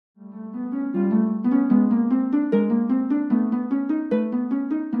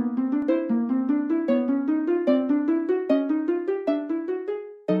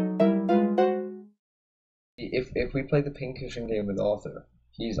if we play the pincushion game with Arthur,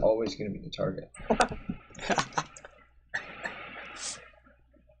 he's always going to be the target.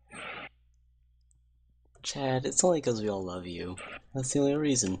 Chad, it's only because we all love you. That's the only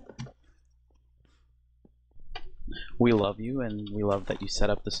reason. We love you, and we love that you set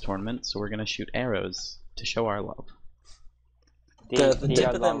up this tournament, so we're gonna shoot arrows to show our love. The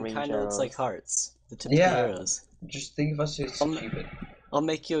tip of them kind of looks like hearts. The tip of the arrows. Just think of us as Cupid. I'll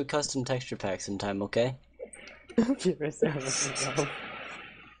make you a custom texture pack sometime, okay?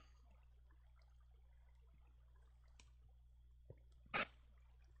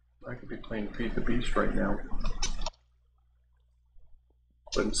 I could be playing Feed the Beast right now.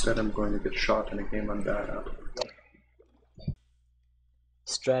 But instead I'm going to get shot in a game I'm bad at.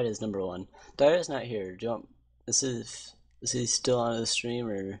 Strat is number 1. Dyer's not here. Do you want... Is he still on the stream,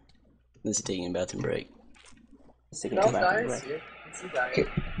 or is he taking a bathroom break? He's taking a bathroom break. Here. It's Dyer.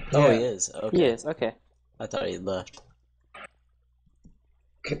 Oh, he is? Okay. He is, okay. I thought he left.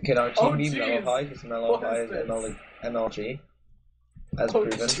 Can our team be Mellow High? Because Mellow High is MLG. As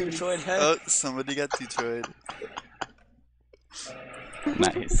proven. Two-Troid head? Oh, somebody got two-Troid.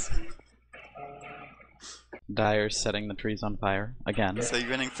 Nice. Dyer's setting the trees on fire again. So you're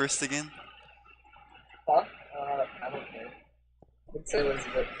running first again? Huh? I don't care. I'd say was a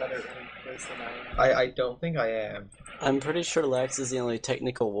bit better in first than I am. I don't think I am. I'm pretty sure Lex is the only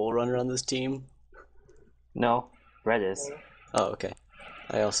technical wall runner on this team. No, Brett is. Oh, okay.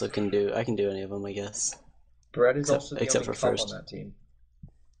 I also can do any of them, I guess. Brett is also the except only for top first. on that team.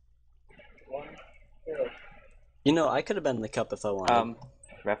 You know, I could have been in the cup if I wanted.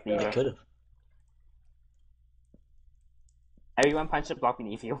 Ref I leader. could have. Everyone punch the block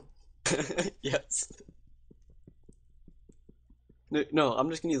beneath you. Yes. No, I'm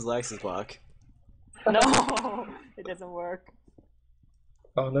just gonna use Lex's block. No! It doesn't work.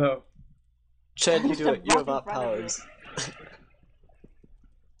 Oh no. Chad, you do it. You have block in front of powers.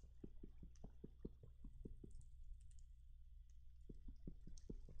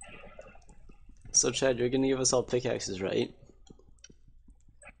 So Chad, you're gonna give us all pickaxes, right?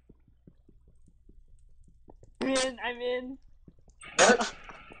 I'm in! What?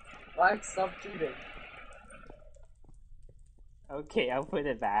 Like, stop cheating. Okay, I'll put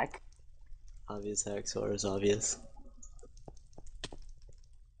it back. Obvious Haxor is obvious.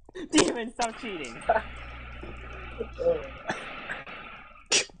 Demon, stop cheating!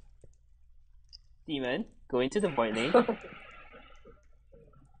 Demon, go into the void lane.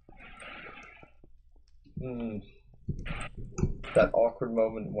 That awkward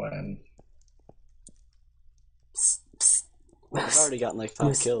moment when... Psst, psst. I've already gotten like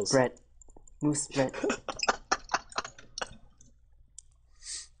 5 kills. Brett. Moose, Brett.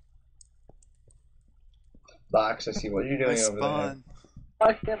 Lax, I see what you're doing over there. Spawn.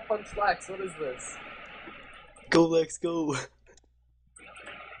 I can't punch Lax, what is this? Go Lex, go!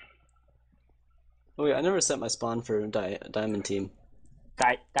 Oh wait, I never set my spawn for Diamond Team.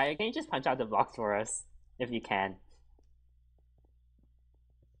 Dyer, can you just punch out the blocks for us? If you can.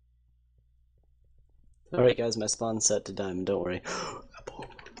 Alright guys, my spawn's set to Diamond, don't worry. Apple.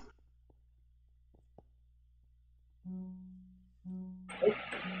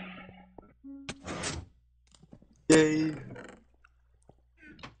 Yay!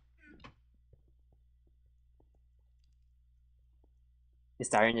 Is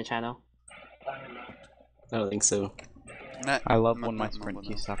Dyer in your channel? I don't think so. Not, I love not- when my not sprint mobile,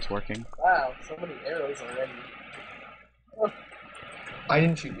 key no. stops working. Wow, so many arrows already. I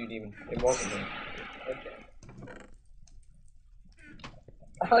didn't shoot you, Demon. It wasn't me. Okay.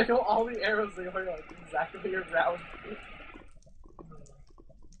 I know all the arrows are going like exactly around me.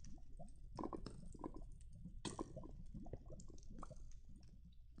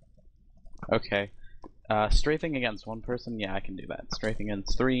 Okay. Strafing against one person, yeah, I can do that. Strafing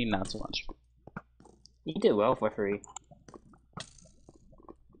against 3, not so much. You did well for free.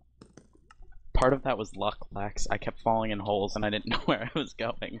 Part of that was luck, Lex. I kept falling in holes and I didn't know where I was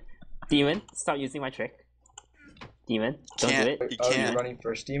going. Demon, stop using my trick. Demon, don't Can't. do it. You Oh, can't. you're running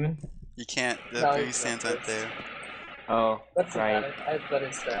first, Demon? You can't. The No, baby you stands can't. aren't there. Oh, That's right. right. I have better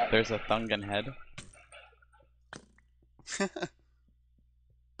strat. There's a Thungon head.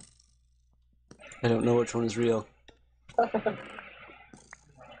 I don't know which one is real. All of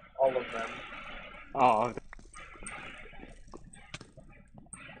them. Oh,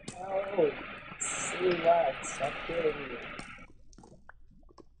 Oh, silly Lax, stop killing me.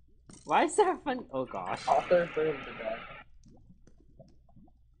 why is there a fun? Oh gosh. Author burned to death.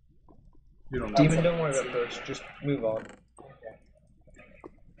 You don't know. Demon, don't worry about first. Just move on.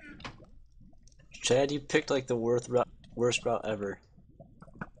 Chad, you picked like the worst route ever.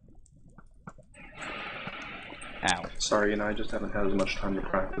 Ow. Sorry, I just haven't had as much time to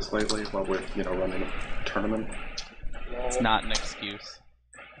practice lately while we're, running a tournament. It's not an excuse.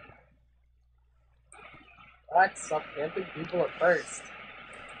 Relax, stop camping people at first.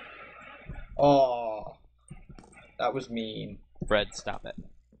 Oh, that was mean. Fred, stop it.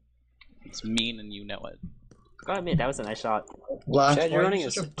 It's mean and you know it. Gotta admit, that was a nice shot. Last Chad, you're why are running you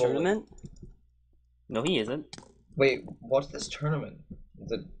a such bully? tournament? No, he isn't. Wait, what's this tournament?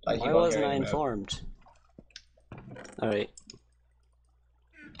 Is it, I keep Why on wasn't I hearing about. informed? Alright.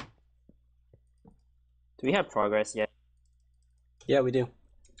 Do we have progress yet? Yeah, we do.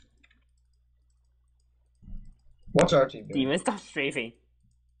 What's our team doing? Demon, stop strafing.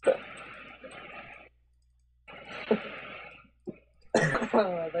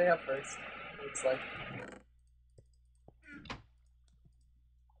 They have first. Looks like.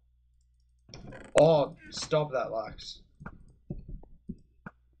 Oh, stop that, Lax.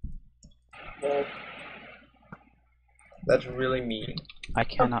 Well, That's really mean. I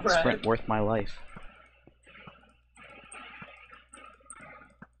cannot Fred. sprint worth my life.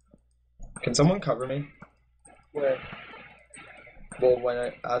 Can someone cover me? where?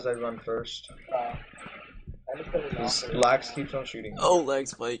 Well, as I run first. I just put it Because off. Lax keeps on shooting. Oh, leg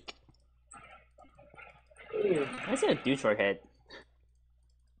spike. Ooh, I see a Detroit head.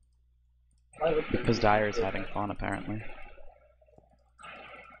 I look pretty Because good. Dyer's having fun, apparently.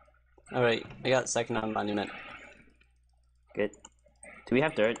 Alright, I got second on Monument. Good. Do we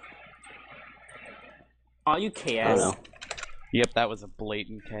have dirt? Oh, you KS. I don't know. Yep, that was a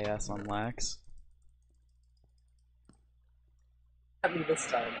blatant KS on Lax. At me this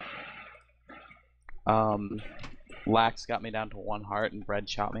time. Lax got me down to 1 heart and Bread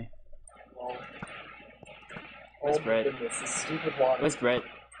shot me. Well, Where's oh my Brett? goodness, this stupid water. Where's Brett?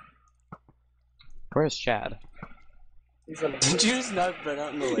 Where's Chad? He's on the Did you just knock Brett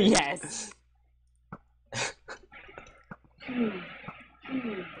out in the lane? Yes!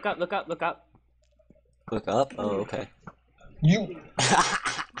 Look up, look up, look up. Look up? Oh, okay. You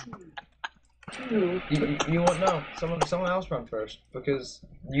want no? Someone else run first because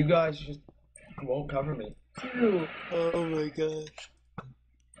you guys just won't cover me Oh my gosh.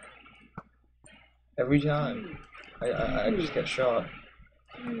 every time. I just get shot.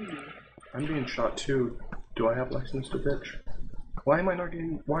 I'm being shot too. Do I have license to bitch? Why am I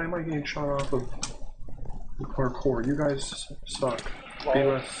getting shot off of the parkour? You guys suck. Be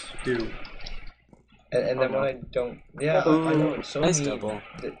less you. And then when I don't, yeah, I know it's so Nice mean. double.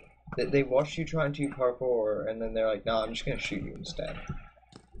 They watch you trying to parkour, and then they're like, "Nah, I'm just gonna shoot you instead."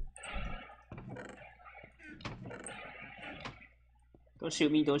 Don't shoot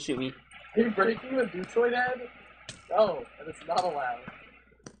me, don't shoot me. Are you breaking the Detroit head? No, that is not allowed.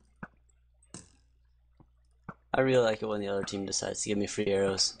 I really like it when the other team decides to give me free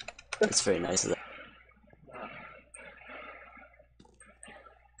arrows. It's very nice of them.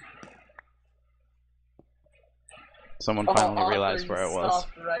 Someone finally realized Arthur, where it you was.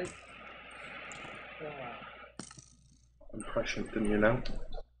 stopped, right? I'm prescient, didn't you know?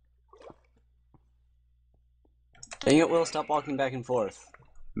 Dang it, Will, stop walking back and forth. Are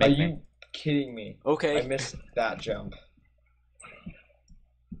Make me. you kidding me? Okay. I missed that jump.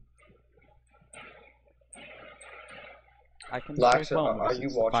 I can Lax, straight well are you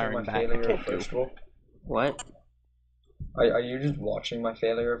versus watching firing my back. failure of first wall? What? Are you just watching my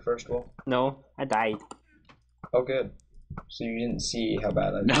failure of first wall? No, I died. Oh, good. So you didn't see how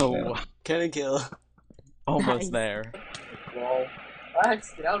bad I No, failed. Can I kill? almost Nice. there. Well,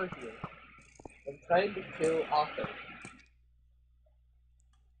 Max, get out of here. I'm trying to kill Arthur.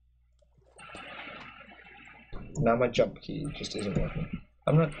 Now my jump key just isn't working.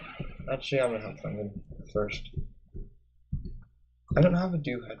 I'm gonna have Thungon first. I don't have a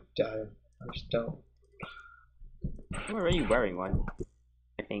do-head dagger. I just don't. I'm already wearing one.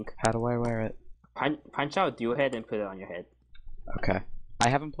 I think. How do I wear it? Punch out dual head and put it on your head. Okay. I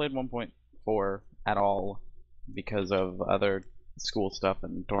haven't played 1.4 at all because of other school stuff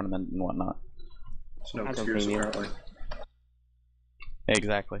and tournament and whatnot. It's no I don't excuse blame you. apparently.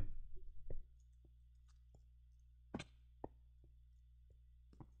 Exactly.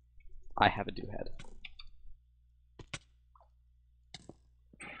 I have a do-head.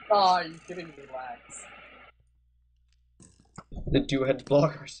 Oh, are you kidding me, Lax? The do-head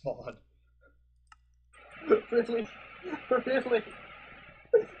blocker spawn. Really? Really?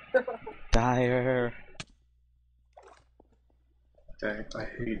 Dyer. Dang, I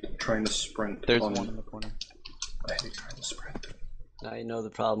hate trying to sprint. There's on- one in the corner. I hate trying to sprint. I know the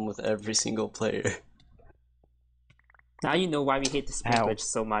problem with every single player. Now you know why we hate the speed Ow. glitch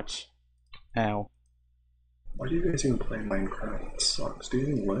so much. Ow. Why do you guys even play Minecraft? It sucks. Do you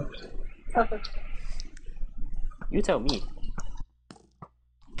even lift? You tell me.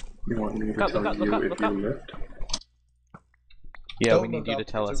 You want me to Look tell up, you look up, if look you up. lift? Yeah, Don't we need look you to up,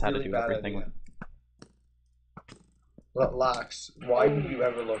 tell it's us a how to really do bad everything. idea. Lax, why did you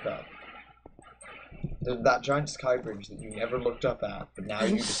ever look up? There's that giant sky bridge that you never looked up at, but now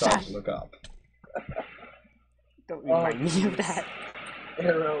you decide to look up. Don't remind me of that.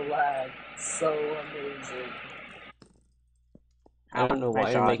 Arrow lag. So amazing. I don't know why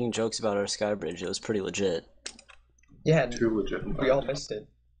Nice you're shot. making jokes about our sky bridge. It was pretty legit. Yeah, and Too legit. in we all fact. missed it.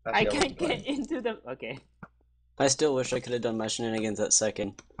 I Actually, can't wasn't playing. get into the. Okay. I still wish I could have done my shenanigans at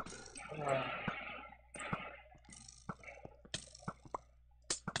second.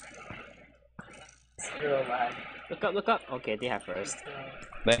 Arrow lag. Look up, look up. Okay, they have first.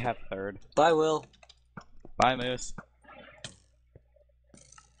 They have third. Bye, Will. Bye, Moose.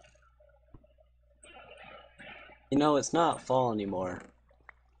 You know, it's not fall anymore.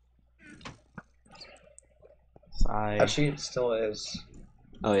 Sigh. Actually, it still is.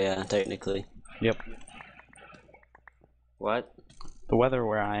 Oh yeah, technically. Yep. What? The weather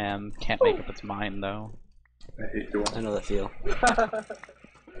where I am can't make up its mind, though. I hate you all. I know that feel.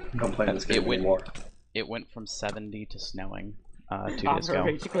 I'm playing this game It went- anymore. It went from 70 to snowing 2 days Offer ago.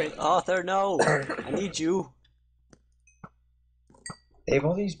 rage quit. Author, no! I need you. They have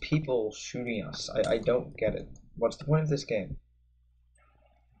all these people shooting us. I don't get it. What's the point of this game?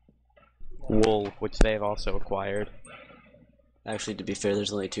 Wool, which they have also acquired. Actually, to be fair,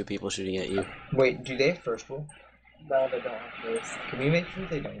 there's only 2 people shooting at you. Wait, do they have first wool? No, they don't have first. Can we make sure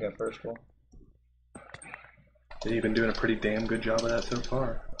they don't get first wool? They've been doing a pretty damn good job of that so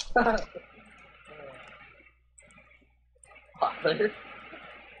far. Father.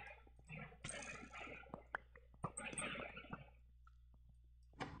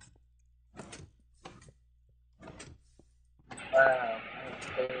 Wow,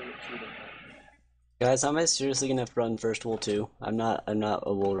 I'm very cheating. Guys, am I seriously gonna have to run first wool too? I'm not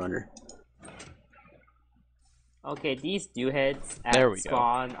a wool runner. Okay, these dewheads There at we go.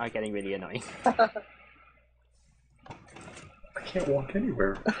 spawn are getting really annoying. I can't walk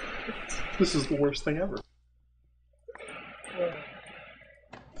anywhere. This is the worst thing ever.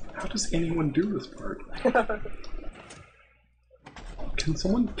 How does anyone do this part? Can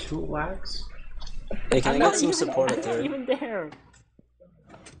someone kill Lax? Hey, can I I'm get not some even- support I'm at not third? even there.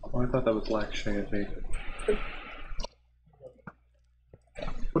 Oh, I thought that was Lax shooting at me.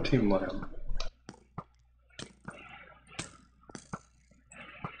 What team am I on?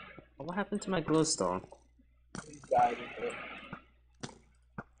 What happened to my glowstone? He died with it.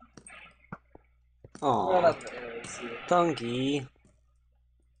 Run Aw, up the arrows here. Thungy.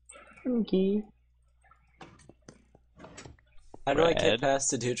 Okay. How do I get Red.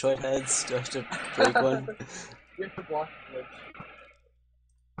 past the Detroit heads? Do I have to break one? You have to block the glitch.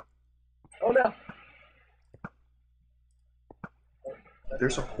 Oh no!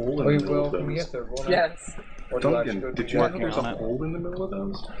 There's a hole in the Wait, middle Will, of can we those. get third wool now? Yes! Or do I actually go Duncan, do did you know Working there's a on it. hole in the middle of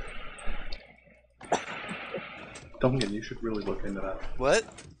those? Duncan, you should really look into that. What?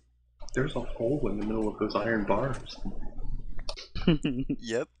 There's a hole in the middle of those iron bars.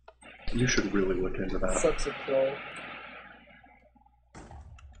 Yep. You should really look into that. Such a troll.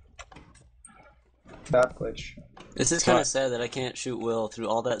 Bad glitch. This is kind of sad that I can't shoot Will through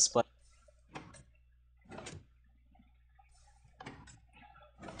all that spike.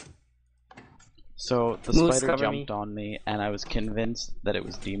 So the Moose, spider cover jumped me. on me, and I was convinced that it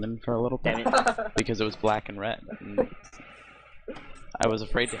was demon for a little bit Damn it. because it was black and red. And I was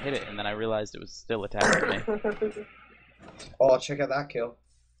afraid to hit it, and then I realized it was still attacking me. Oh, check out that kill.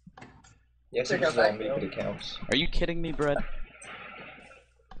 Yes, Check it out was on that me, kill. but it counts. Are you kidding me, Brett?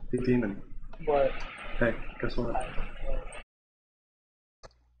 Hey, Demon. What? Hey, guess what?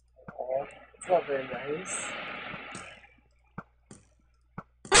 Oh, it's not very nice.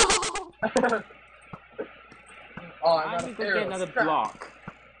 Oh, I'm I out need of to get arrows. another Crap. block.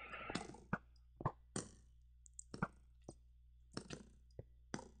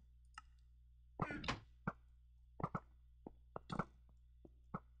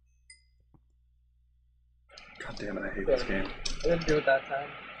 God damn it, I hate this game. I didn't do it that time.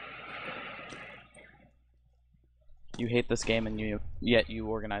 You hate this game, and yet you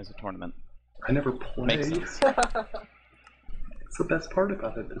organize a tournament. I never play. Makes sense. It's the best part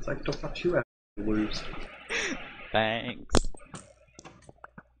about it, is I get to watch you lose. Thanks.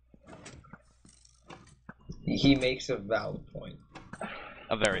 He makes a valid point.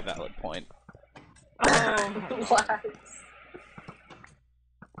 A very valid point. Relax.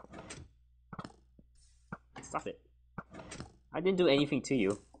 Stop it. I didn't do anything to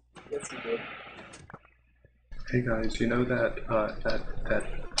you. Yes, you did. Hey guys, you know that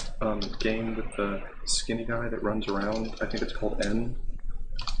game with the skinny guy that runs around. I think it's called N.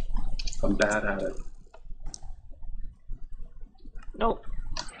 I'm bad at it. Nope.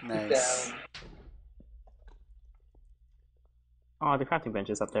 Nice. Down. Oh, the crafting bench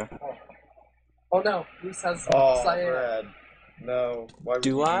is up there. Oh no, Reese has Oh, cyan. Brad. No. Why would Do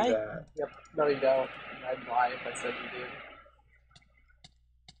you I? do that? Yep. No, you don't. I'd lie if I said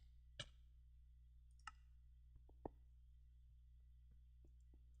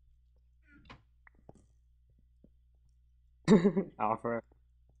you did. Offer.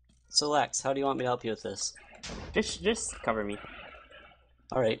 So Lex, how do you want me to help you with this? Just cover me.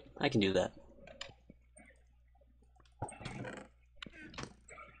 Alright, I can do that.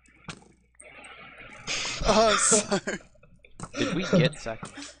 Oh, sorry. Did we get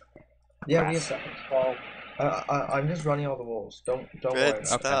second? Yeah, we have Brass. seconds. Well, I'm just running all the walls. Don't worry Red, about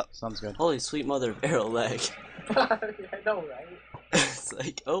it. Okay, stop. sounds good. Holy sweet mother of arrow leg. I know, right? It's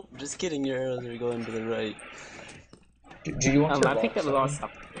like, oh, just kidding, your arrows are going to the right. Do you want to I picked up a lot of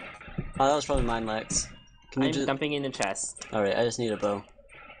stuff. Oh, that was probably mine, Lex. Can you I'm just... dumping in the chest. Alright, I just need a bow.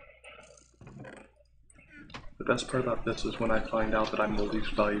 The best part about this is when I find out that I'm the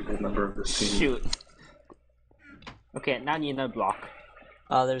least valuable member of this team. Shoot. Okay, now I need another block.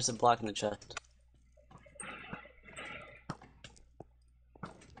 Oh, there's a block in the chest.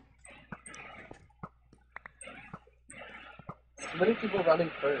 So many people running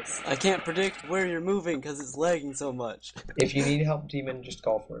first. I can't predict where you're moving because it's lagging so much. If you need help, Demon, just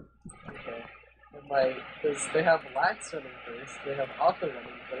call for it. Okay. And because they have Lax running first, they have Author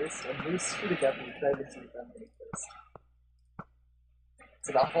running first, and Moose shooting at me trying to shoot them running first. It's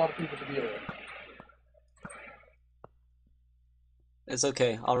an awful lot of people to deal with. It's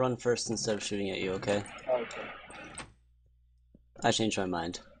okay, I'll run first instead of shooting at you, okay? Okay. I changed my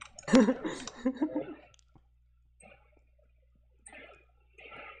mind.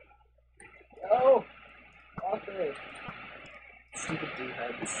 Oh! Author! Stupid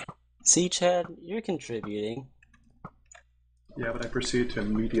D-heads. See, Chad, you're contributing. Yeah, but I proceed to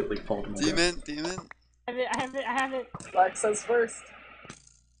immediately fall to my death. Demon. I have it. Lax says first.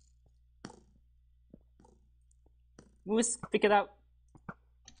 Moose, pick it up.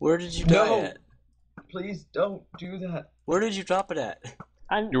 Where did you die No! at? Please don't do that. Where did you drop it at?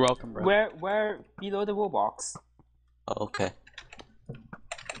 You're welcome, bro. Where below the wool box. Oh, okay.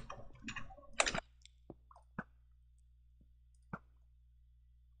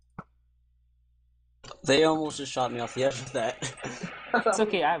 They almost just shot me off the edge of that. It's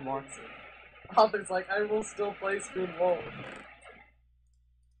okay, I have more. Author's like, I will still play Spoon Wolf.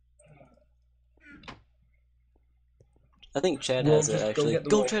 I think Chad Well, has it, just go actually. get the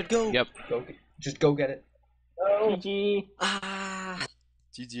Go, wolf. Chad, go! Yep. Just go get it. Oh! GG. Ah!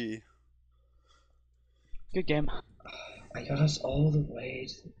 GG. Good game. I got us all the way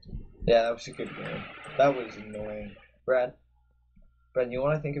to... Yeah, that was a good game. That was annoying. Brad, you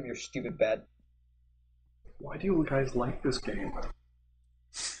want to think of your stupid bet? Why do you guys like this game?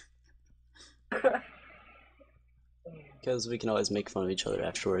 Because we can always make fun of each other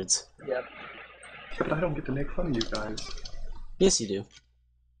afterwards. Yep. Yeah, but I don't get to make fun of you guys. Yes, you do.